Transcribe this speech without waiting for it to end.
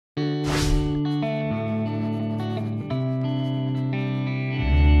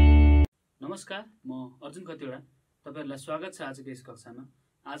नमस्कार, म अर्जुन खतिवडा। तपाईहरुलाई स्वागत छ आजको यस कक्षामा।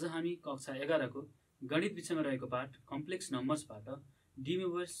 आज हामी कक्षा 11 को गणित विषयमा रहेको पाठ कम्प्लेक्स नम्बर्सबाट डी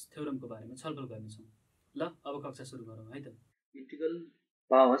मोइभ्रेस थ्योरमको बारेमा छलफल गर्नेछौँ। ल अब कक्षा सुरु गरौँ है त। Integral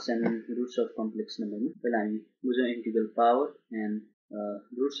powers and roots of complex नम्बरमा पहिला हामी बुझौँ integral power and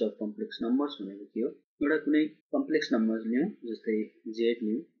roots of complex numbers भनेको के हो। एउटा कुनै कम्प्लेक्स नम्बर लियौँ, जस्तै z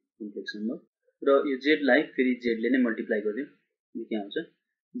लियौँ कम्प्लेक्स नम्बर, र यो z लाई फेरि z ले नै मल्टिप्लाई गर्दियौँ, यो के आउँछ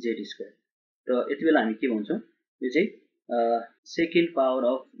z स्क्वायर। र यति बेला हामी के भन्छौँ, यो चाहिँ सेकेन्ड पावर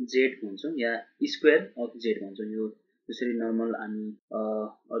अफ z भन्छौँ या स्क्वायर अफ z भन्छौँ। यो जसरी नर्मल हामी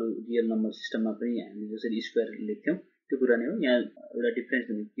अरु रियल नम्बर सिस्टममा पनि हामी जसरी स्क्वायर लेख्थ्यौँ त्यो कुरा नै हो। यहाँ एउटा डिफरेन्स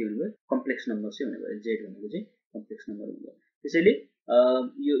भनेको के हुने भयो, कम्प्लेक्स नम्बर चाहिँ हुने भयो, z भनेको चाहिँ कम्प्लेक्स नम्बर हुने भयो। त्यसैले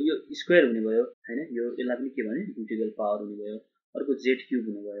यो स्क्वायर हुने भयो हैन, यो यसलाई पनि के भने इंटीग्रल पावर हुने भयो। अर्को z क्यूब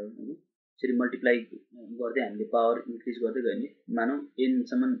हुने भयो हैन। यसरी मल्टिप्लाई गर्दै हामीले पावर इन्क्रिज गर्दै गयो भने मानौ n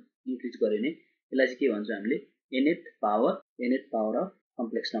सम्म इन्क्रिज गरे भने यसलाई चाहिँ के भन्छौँ हामीले nth power of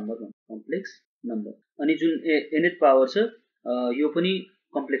complex number भन्छौँ, कम्प्लेक्स नम्बर। अनि जुन nth पावर छ यो पनि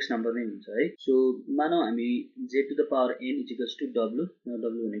कम्प्लेक्स नम्बर नै हुन्छ है। सो मानौ हामी z to the power n equals to w,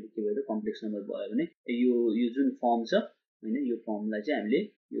 w भनेको के भयो त कम्प्लेक्स नम्बर भयो भने यो जुन फर्म छ हैन, यो फर्मलाई चाहिँ हामीले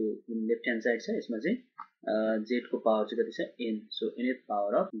यो जुन लेफ्ट ह्यान्ड साइड छ यसमा चाहिँ z को पावर चाहिँ कति छ n। So nth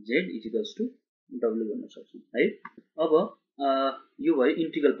power of z equals to w भन्न सक्छौं है। अब यो भयो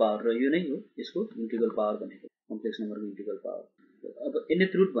इंटीग्रल पावर र यो नै हो यसको इंटीग्रल पावर भनेको, कम्प्लेक्स नम्बरको इंटीग्रल पावर। अब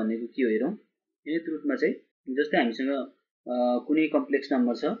nth रुट भनेको के हो हेरौँ। nth रुटमा चाहिँ जस्तै हामीसँग कुनै कम्प्लेक्स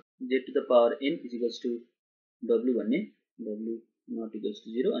नम्बर छ z to the power n equals to w भन्ने, w नट इक्वल्स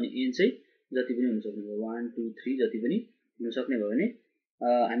टु 0 अनि n चाहिँ जति पनि हुन सक्ने भयो 1 2 3 जति पनि हुन सक्ने भयो भने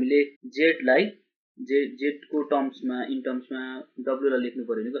हामीले z लाई z को टर्म्समा इन टर्म्समा w लाई लेख्नु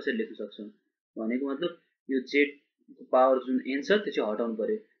पर्यो भने कसरी लेख्न सक्छौं भनेको मतलब यो z को पावर जुन n छ त्यो चाहिँ हटाउनु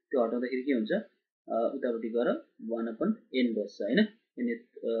पर्यो। त्यो हटाउँदाखेरि के हुन्छ उतापटि गएर 1/n बस्छ हैन।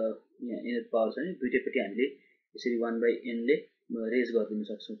 nth पावर छ नि दुईटैपटि हामीले यसरी 1/n ले रेज गरिदिन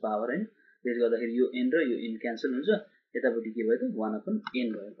सक्छौं पावर हैन। रेज गर्दाखेरि यो n र यो n क्यान्सल हुन्छ, यतापटि के भयो त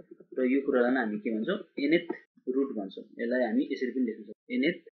 1/n भयो। र यो कुरालाई हामी के भन्छौं nth रुट भन्छौं। यसलाई हामी यसरी पनि लेख्न सक्छौं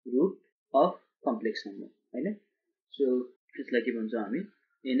nth root of complex number हैन। सो यसलाई के भन्छौं हामी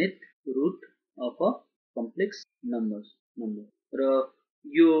nth root of a complex number. र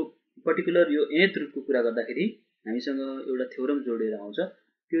यो पर्टिकुलर यो nth रुटको कुरा गर्दाखेरि हामीसँग एउटा थ्योरम जोडेर आउँछ।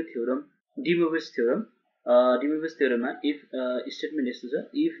 त्यो theorem D मोइभ्रेस theorem. D मोइभ्रेस थ्योरममा if statement यस्तो छ,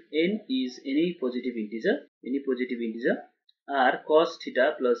 if n is any positive integer r cos theta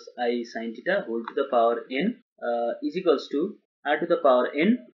plus i sin theta whole to the power n is equals to r to the power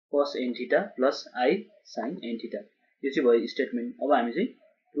n cos n theta plus i sin n theta. यो चाहिँ भयो statement. अब हामी चाहिँ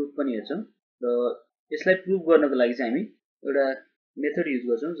proof पनि हेर्छौं र यसलाई प्रुफ गर्नको लागि चाहिँ हामी एउटा मेथड युज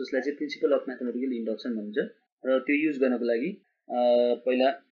गर्छौं जसलाई चाहिँ प्रिन्सिपल अफ म्याथमेटिकल इन्डक्सन भनिन्छ। र त्यो युज गर्नको लागि पहिला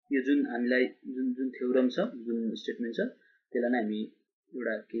यो जुन हामीलाई जुन थ्योरम छ, जुन स्टेटमेन्ट छ त्यसलाई नै हामी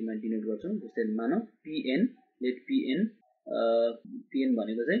एउटा केमा डिनोट गर्छौं। जस्तै मानौ pn, लेट pn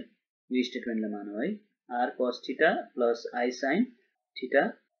भनेको चाहिँ यो स्टेटमेन्टलाई मानौ है, r cos theta plus i sin theta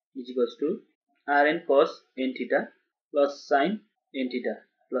is equals to rn cos n theta plus sin n theta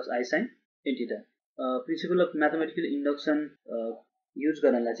plus i sin n theta. Principal of mathematical induction use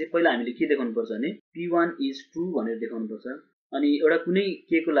गर्नलाई चाहिँ पहिला हामीले के देखाउनु पर्छ भने p1 इज ट्रू भनेर देखाउनु पर्छ। अनि एउटा कुनै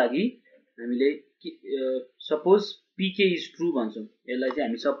k को लागि हामीले सपोज pk इज ट्रू भन्छौं। यसलाई चाहिँ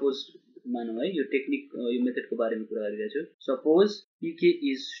हामी सपोज मानौ है, यो टेक्निक यो मेथडको बारेमा कुरा गरिरहेको छु। सपोज pk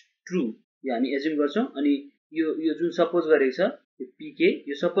इज ट्रू यो हामी एज्युम गर्छौं। अनि यो जुन सपोज गरेको छ यो pk,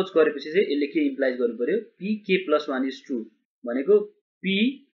 यो सपोज गरेपछि चाहिँ यसले के इम्प्लाइज गर्नु पर्यो, pk + 1 इज ट्रू भनेको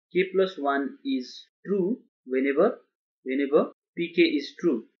pk + 1 is true whenever pk is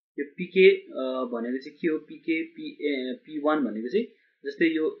true. यो pk भनेको चाहिँ के हो, pk p1 भनेको चाहिँ जस्तै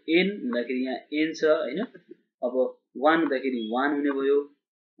यो n हुँदाखेरि यहाँ n छ हैन। अब 1 हुँदाखेरि 1 हुने भयो।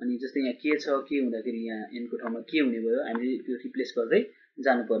 अनि जस्तै यहाँ k छ, k हुँदाखेरि यहाँ n को ठाउँमा k हुने भयो। हामीले त्यो रिप्लेस गर्दै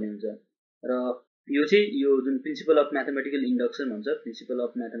जानुपर्ने हुन्छ। र यो चाहिँ यो जुन प्रिन्सिपल अफ म्याथमेटिकल इन्डक्सन भन्छ, principal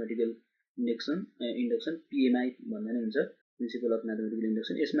of mathematical induction PMI भन्दा नै हुन्छ, प्रिन्सिपल अफ म्याथमेटिकल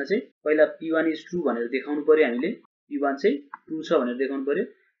इन्डक्सन। यसमा चाहिँ पहिला p1 इज ट्रू भनेर देखाउनु पर्यो हामीले, p1 चाहिँ ट्रू छ भनेर देखाउनु पर्यो।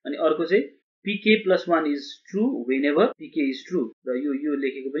 अनि अर्को चाहिँ pk + 1 is true whenever pk is true. र यो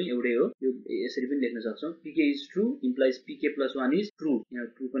लेखेको पनि एउटै हो, यो यसरी पनि लेख्न सक्छौं, pk is true implies pk + 1 is true. यहाँ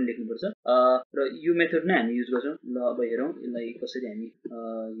ट्रू पनि लेख्नुपर्छ। र यो मेथड नै हामी युज गर्छौं। ल अब हेरौं यसलाई कसरी हामी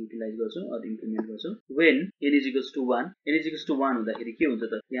युटिलाइज गर्छौं अर इम्प्लिमेन्ट गर्छौं। when n is equals to 1 हुँदाखेरि के हुन्छ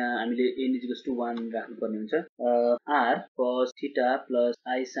त, यहाँ हामीले n इज इक्वल्स टु 1 राख्नुपर्ने हुन्छ। r cos theta plus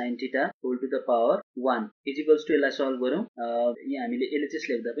i sin theta whole to the power 1 is equals to यसलाई सल्भ गरौँ यहाँ हामीले एलएचएस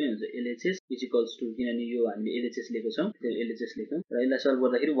लेख्दा पनि हुन्छ एलएचएस इज इक्वल्स टु किनभने यो हामीले एलएचएस लेखेको छौँ त्यो एलएचएस लेखौँ र यसलाई सल्भ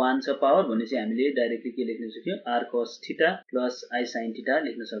गर्दाखेरि 1 छ पावर भनेपछि हामीले डाइरेक्टली के लेख्न सक्यौँ r cos theta plus i sin theta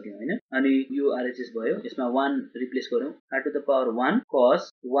लेख्न सक्यौँ हैन अनि यो आरएचएस भयो यसमा 1 रिप्लेस गरौँ r to the power 1 cos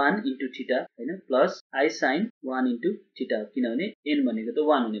 1 into theta हैन plus i sin 1 into theta किनभने n भनेको त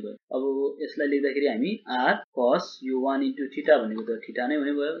 1 हुने भयो अब यसलाई लेख्दाखेरि हामी r cos यो 1 इन्टु थीटा भनेको त थीटा नै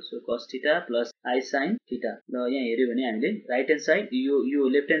हुने भयो so cos theta plus i sin theta र यहाँ हेर्यो भने हामीले राइट ह्यान्ड साइड यो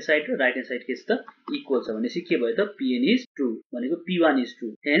लेफ्ट ह्यान्ड साइड र राइट ह्यान्ड साइड के छ त इक्वल छ भनेपछि के भयो त pn इज ट्रू भनेको p1 is true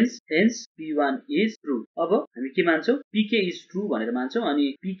hence p1 is true अब हामी के मान्छौँ pk इज ट्रू भनेर मान्छौँ अनि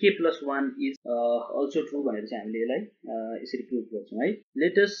pk plus 1 is also true भनेर चाहिँ हामीले यसलाई यसरी प्रुभ गर्छौँ है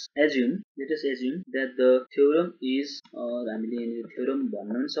let us assume that the theorem is हामीले यहाँ थ्योरम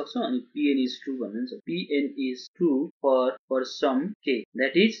भन्न पनि सक्छौँ अनि pn इज ट्रू भन्न पनि सक्छौँ pn is true for some k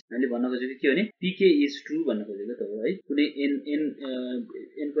that is हामीले भन्न खोजेको के हो भने pk इज ट्रू भन्न खोजेको त हो है कुनै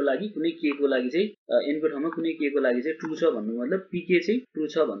n को लागि कुनै k को लागि चाहिँ n को ठाउँमा कुनै k को लागि चाहिँ ट्रू छ भन्नु मतलब pk चाहिँ ट्रू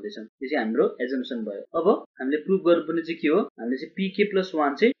छ भन्दैछौँ यो चाहिँ हाम्रो एजम्पसन भयो अब हामीले प्रुभ गर्नुपर्ने चाहिँ के हो हामीले चाहिँ pk प्लस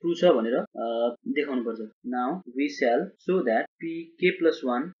 1 चाहिँ ट्रू छ भनेर देखाउनु पर्छ now we shall so that pk plus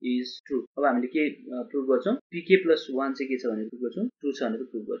 1 is true अब हामीले के प्रुभ गर्छौँ pk प्लस 1 चाहिँ के छ भनेर प्रुभ गर्छौँ ट्रू छ भनेर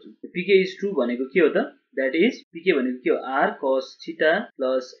प्रुभ गर्छौँ pk इज ट्रू भनेको के हो त दैट इज pk भनेको के हो r cos theta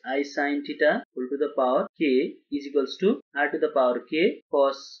plus i sin theta whole to the power k is equals to r to the power k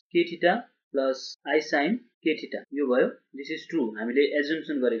cos k theta plus i sin k theta यो भयो this is true हामीले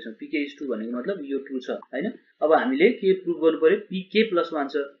assumption गरेको छौँ pk is true भनेको मतलब यो true छ हैन अब हामीले के प्रुभ गर्नु पर्यो pk प्लस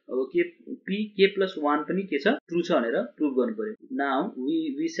 1 छ अब के pk प्लस 1 पनि के छ ट्रू छ भनेर प्रुभ गर्नु पर्यो now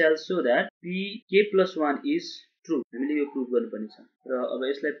we shall so that pk plus 1 is true हामीले यो प्रुभ गर्नुपर्ने छ र अब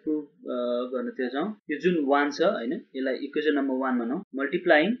यसलाई प्रुभ गर्नतिर जाउँ यो जुन 1 छ हैन यसलाई इक्वेसन नम्बर 1 भनौँ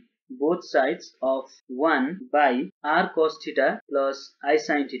multiplying both sides of 1 by r cos theta plus i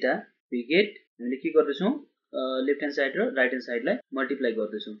sin theta we get हामीले के गर्दैछौँ लेफ्ट ह्यान्ड साइड र राइट ह्यान्ड साइडलाई मल्टिप्लाई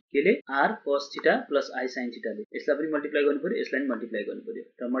गर्दैछौँ केले r cos theta plus i sin theta ले यसलाई पनि मल्टिप्लाई गर्नु पर्यो यसलाई पनि मल्टिप्लाई गर्नु पर्यो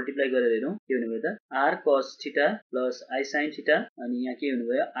र मल्टिप्लाई गरेर हेरौँ के हुने भयो त r cos theta plus i sin theta अनि यहाँ के हुने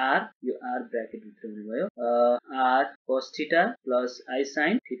भयो r यो r ब्र्याकेट भित्र हुने भयो r cos theta plus i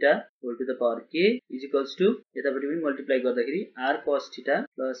sin theta whole to the power k is equals to यतापट्टि पनि मल्टिप्लाई गर्दाखेरि r cos theta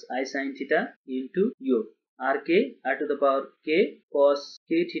plus i sin theta into यो rk r to the power k cos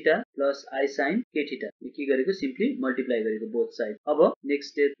k theta plus I sin k theta के गरेको simply multiply गरेको both side अब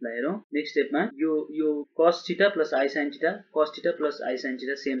next step लाई हेरौँ नेक्स्ट स्टेपमा यो cos theta plus I sin theta cos theta plus I sin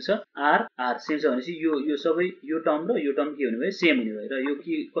theta same छ r same छ भनेपछि यो सबै यो टर्म र यो टर्म के हुने भयो सेम हुने भयो र यो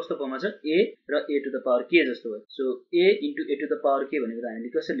के कस्तो फर्ममा छ a र a to the power k जस्तो भयो so a into a to the power k भनेको त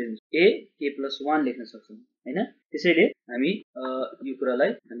हामीले कसरी लेख्नु a k plus 1 लेख्न सक्छौं हैन त्यसैले हामी यो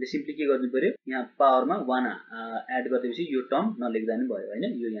कुरालाई हामीले सिम्पली के गर्नु पर्यो यहाँ पावरमा 1 एड गर्दैपछि यो टर्म नलेख्दा नि भयो हैन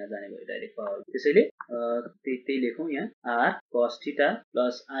यो यहाँ जाने भयो डाइरेक्ट पावर त्यसैले त्यही लेखौं यहाँ r cos theta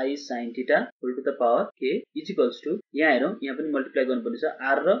plus I sin theta whole to the power k is equals to यहाँ हेरौं यहाँ पनि मल्टिप्लाई गर्नुपर्ने छ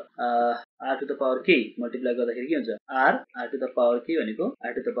r र r to the power k multiply गर्दाखेरि के हुन्छ r to the power k भनेको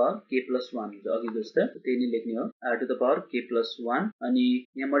r to the power k plus 1 हुन्छ अघि जस्तो त्यही नै लेख्ने हो r to the power k plus 1 अनि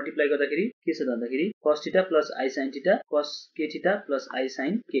यहाँ मल्टिप्लाई गर्दाखेरि के छ भन्दाखेरि cos theta plus I sin theta cos k theta plus I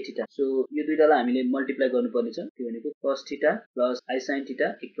sin k theta so यो दुईटालाई हामीले मल्टिप्लाई गर्नुपर्ने छ त्यो भनेको cos theta plus I sin theta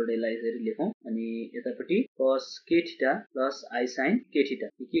एकपल्ट यसलाई यसरी लेखौं अनि यतापट्टि cos k theta plus I sin k theta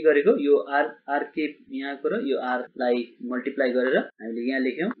के गरेको यो r k यहाँको र यो r लाई मल्टिप्लाई गरेर हामीले यहाँ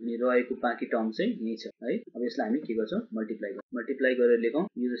लेख्यौं अनि रहेको बाँकी टर्म चाहिँ यही छ है अब यसलाई हामी के गर्छौं मल्टिप्लाई गरेर लेखौं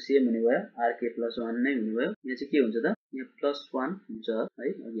यो सेम हुने भयो r k प्लस 1 नै हुने भयो यहाँ चाहिँ के हुन्छ त यहाँ प्लस 1 हुन्छ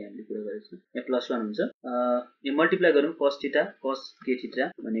है अघि हामीले कुरा गरेको छौं यहाँ प्लस 1 हुन्छ यहाँ मल्टिप्लाई गरौँ cos theta cos k theta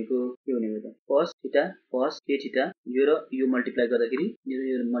भनेको के हुने भयो त cos theta cos k theta यो र यो मल्टिप्लाई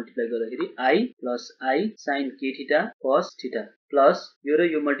गर्दाखेरि I plus I sin k theta cos theta plus यो र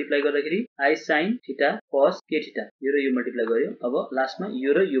यो मल्टिप्लाई गर्दाखेरि I sin theta cos k theta यो र यो मल्टिप्लाई गर्यो अब लास्टमा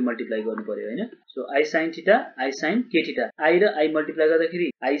यो र यो मल्टिप्लाई गर्नु पर्यो हैन so I sin theta I sin k theta I र I मल्टिप्लाई गर्दाखेरि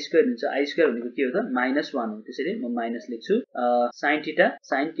I स्क्वायर हुन्छ I स्क्वायर भनेको के हो त -1 हो त्यसैले म माइनस लेख्छु sin theta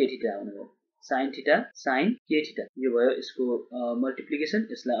sin k theta हुने भयो sin theta sin k theta यो भयो यसको मल्टिप्लिकेसन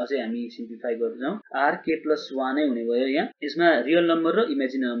यसलाई अझै हामी सिम्प्लिफाई गर्छौं r k प्लस 1 नै हुने भयो यहाँ यसमा रियल नम्बर र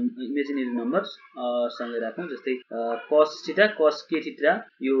इमेजिनरी नम्बर्स सँगै राखौं जस्तै cos theta cos k theta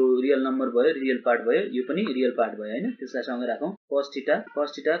यो रियल नम्बर भयो रियल पार्ट भयो यो पनि रियल पार्ट भयो हैन त्यसलाई सँगै राखौं cos theta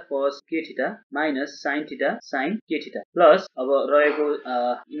cos k theta minus sin theta sin k theta plus अब रहेको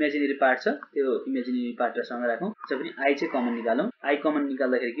इमेजिनरी पार्ट छ त्यो इमेजिनरी पार्टलाई सँगै राखौं त्यसै पनि I चाहिँ कमन निकालौं I कमन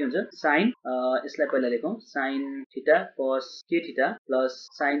निकाल्दाखेरि के हुन्छ sin यसलाई पहिला लेखौँ sin theta cos k theta plus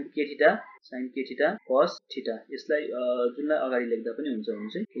sin k theta cos theta. यसलाई जुनलाई अगाडि लेख्दा पनि हुन्छ भने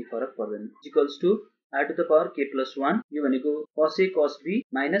चाहिँ केही फरक पर्दैन। Equals to r to the power k plus 1 यो भनेको cos a cos b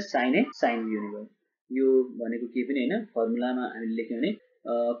minus sin a sin b हुने भयो। यो भनेको के पनि हैन, फर्मुलामा हामीले लेख्यौं भने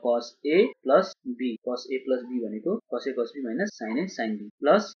cos a plus b भनेको cos a cos b minus sin a sin b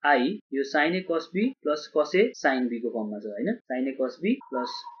plus I यो sin a cos b plus cos a sin b को फर्ममा छ हैन, sin a cos b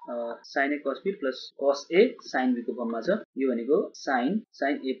plus cos a sin b को फर्ममा छ। यो भनेको sin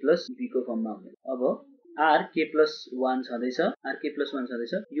a plus b को फर्ममा हुने। अब r k plus 1 छँदैछ,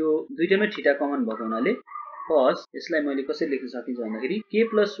 यो दुईटैमा थीटा कमन भएको हुनाले cos यसलाई मैले कसरी लेख्न सकिन्छ भन्दाखेरि k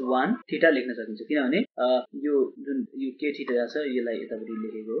plus 1 थीटा लेख्न सकिन्छ, किनभने यो जुन यो k थीटा छ यसलाई यतापट्टि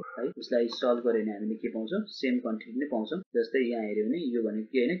लेखेको हो है। यसलाई सल्भ गरे भने हामीले के पाउँछौं, सेम कन्टेन्ट नै पाउँछौं। जस्तै यहाँ हेर्यो भने यो भनेको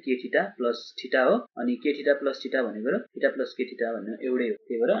के हैन, k थीटा प्लस थीटा हो, अनि k थीटा प्लस थीटा भनेको र थीटा प्लस k थीटा भन्ने एउटै हो।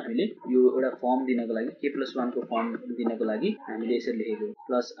 त्यही भएर हामीले यो एउटा फर्म दिनको लागि k plus 1 को फर्म दिनको लागि हामीले यसरी लेखेको हो,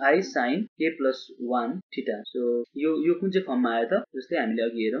 plus I sin k plus 1 theta. So यो कुन चाहिँ फर्ममा आयो त, जस्तै हामीले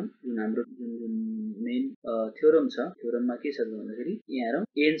अघि हेरौं जुन हाम्रो जुन मेन थ्योरम छ, थ्योरममा के छ भन्दाखेरि यहाँ हेरौं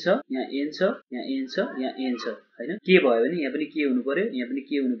n छ, यहाँ n छ, यहाँ n छ, यहाँ n छ हैन। के भयो भने यहाँ पनि के हुनु पर्यो, यहाँ पनि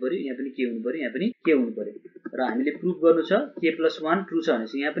के हुनु पर्यो, यहाँ पनि के हुनु पर्यो, यहाँ पनि के हुनु पर्यो। र हामीले प्रुफ गर्नु छ k plus 1 ट्रु छ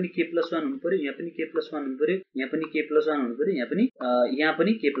भनेपछि यहाँ पनि k plus 1 हुनु पर्यो, यहाँ पनि k plus 1 हुनु पर्यो, यहाँ पनि k plus 1 हुनु पर्यो, यहाँ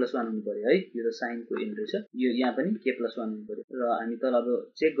पनि k plus 1 हुनु पर्यो है। यो त साइन को n रहेछ, यो यहाँ पनि k plus 1 हुनु पर्यो। र हामी तल अब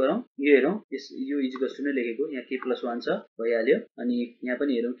चेक गरौँ, यो हेरौँ यो इक्वल्स टु नै लेखेको, यहाँ k plus 1 छ भइहाल्यो, अनि यहाँ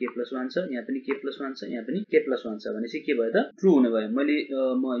पनि हेरौँ k plus 1 छ, यहाँ पनि k plus 1 छ, यहाँ पनि k plus 1 छ भनेपछि के भयो त, ट्रु हुने भयो। मैले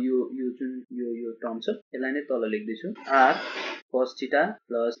म यो जुन यो टर्म छ यसलाई नै तल लेख्दै छु, r cos theta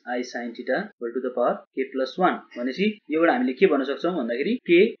plus I sin theta whole to the power k plus 1 भनेपछि योबाट हामीले के भन्न सक्छौं भन्दाखेरि k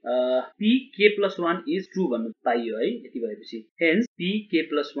plus 1 is true भन्नु पाइयो है। यति भएपछि hence k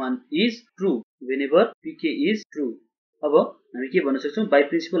plus 1 is true whenever pk is true। अब हामी के भन्न सक्छौं, by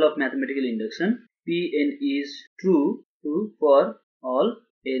principle of mathematical induction pn is true for all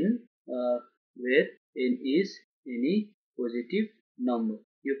n where n is any positive number।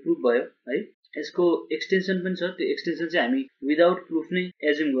 यो प्रुफ भयो है। यसको एक्सटेन्सन पनि छ, त्यो एक्सटेन्सन चाहिँ हामी विदाउट प्रुफ नै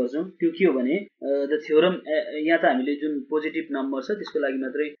एज्युम गर्छौं। त्यो के हो भने द थ्योरम, यहाँ त हामीले जुन पोजिटिभ नम्बर छ त्यसको लागि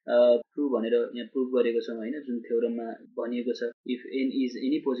मात्रै ट्रु भनेर यहाँ प्रुफ गरेको छौं हैन, जुन थ्योरममा भनिएको छ if n is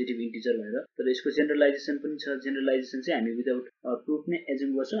any positive integer भनेर। तर यसको जेनरलाइजेसन पनि छ, जेनरलाइजेसन चाहिँ हामी विदाउट प्रुफ नै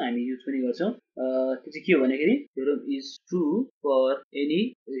एज्युम गर्छौं, हामी युज पनि गर्छौं। त्यो चाहिँ के हो भनेखेरि theorem is true for any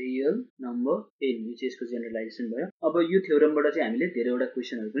real number n, यो चाहिँ यसको जेनरलाइजेसन भयो। अब यो थ्योरमबाट चाहिँ हामीले धेरैवटा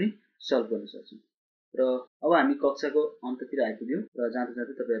क्वेशनहरु पनि सल्भ गर्न सक्छौं। र अब हामी कक्षाको अन्ततिर आइपुग्यौं र जाँदा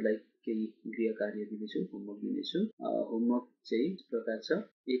जाँदै तपाईहरुलाई केही गृह कार्य दिनेछु, होमवर्क दिनेछु। होमवर्क चाहिँ यस प्रकार छ,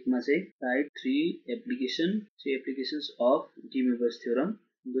 एकमा चाहिँ right 3 applications of D मोइभ्रेस theorem,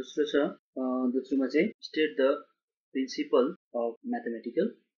 दोस्रोमा चाहिँ state the principal of mathematical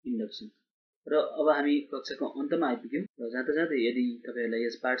induction. र अब हामी कक्षाको अन्तमा आइपुग्यौं र जाँदा जाँदै यदि तपाईहरुलाई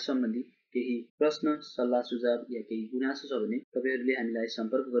यस पाठ सम्बन्धी केही प्रश्न, सल्लाह, सुझाव या केही गुनासो छ भने तपाईहरुले हामीलाई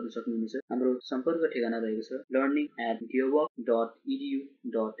सम्पर्क गर्न सक्नुहुनेछ। हाम्रो सम्पर्क ठेगाना रहेको छ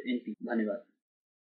learning@deerwalk.edu.np। धन्यवाद।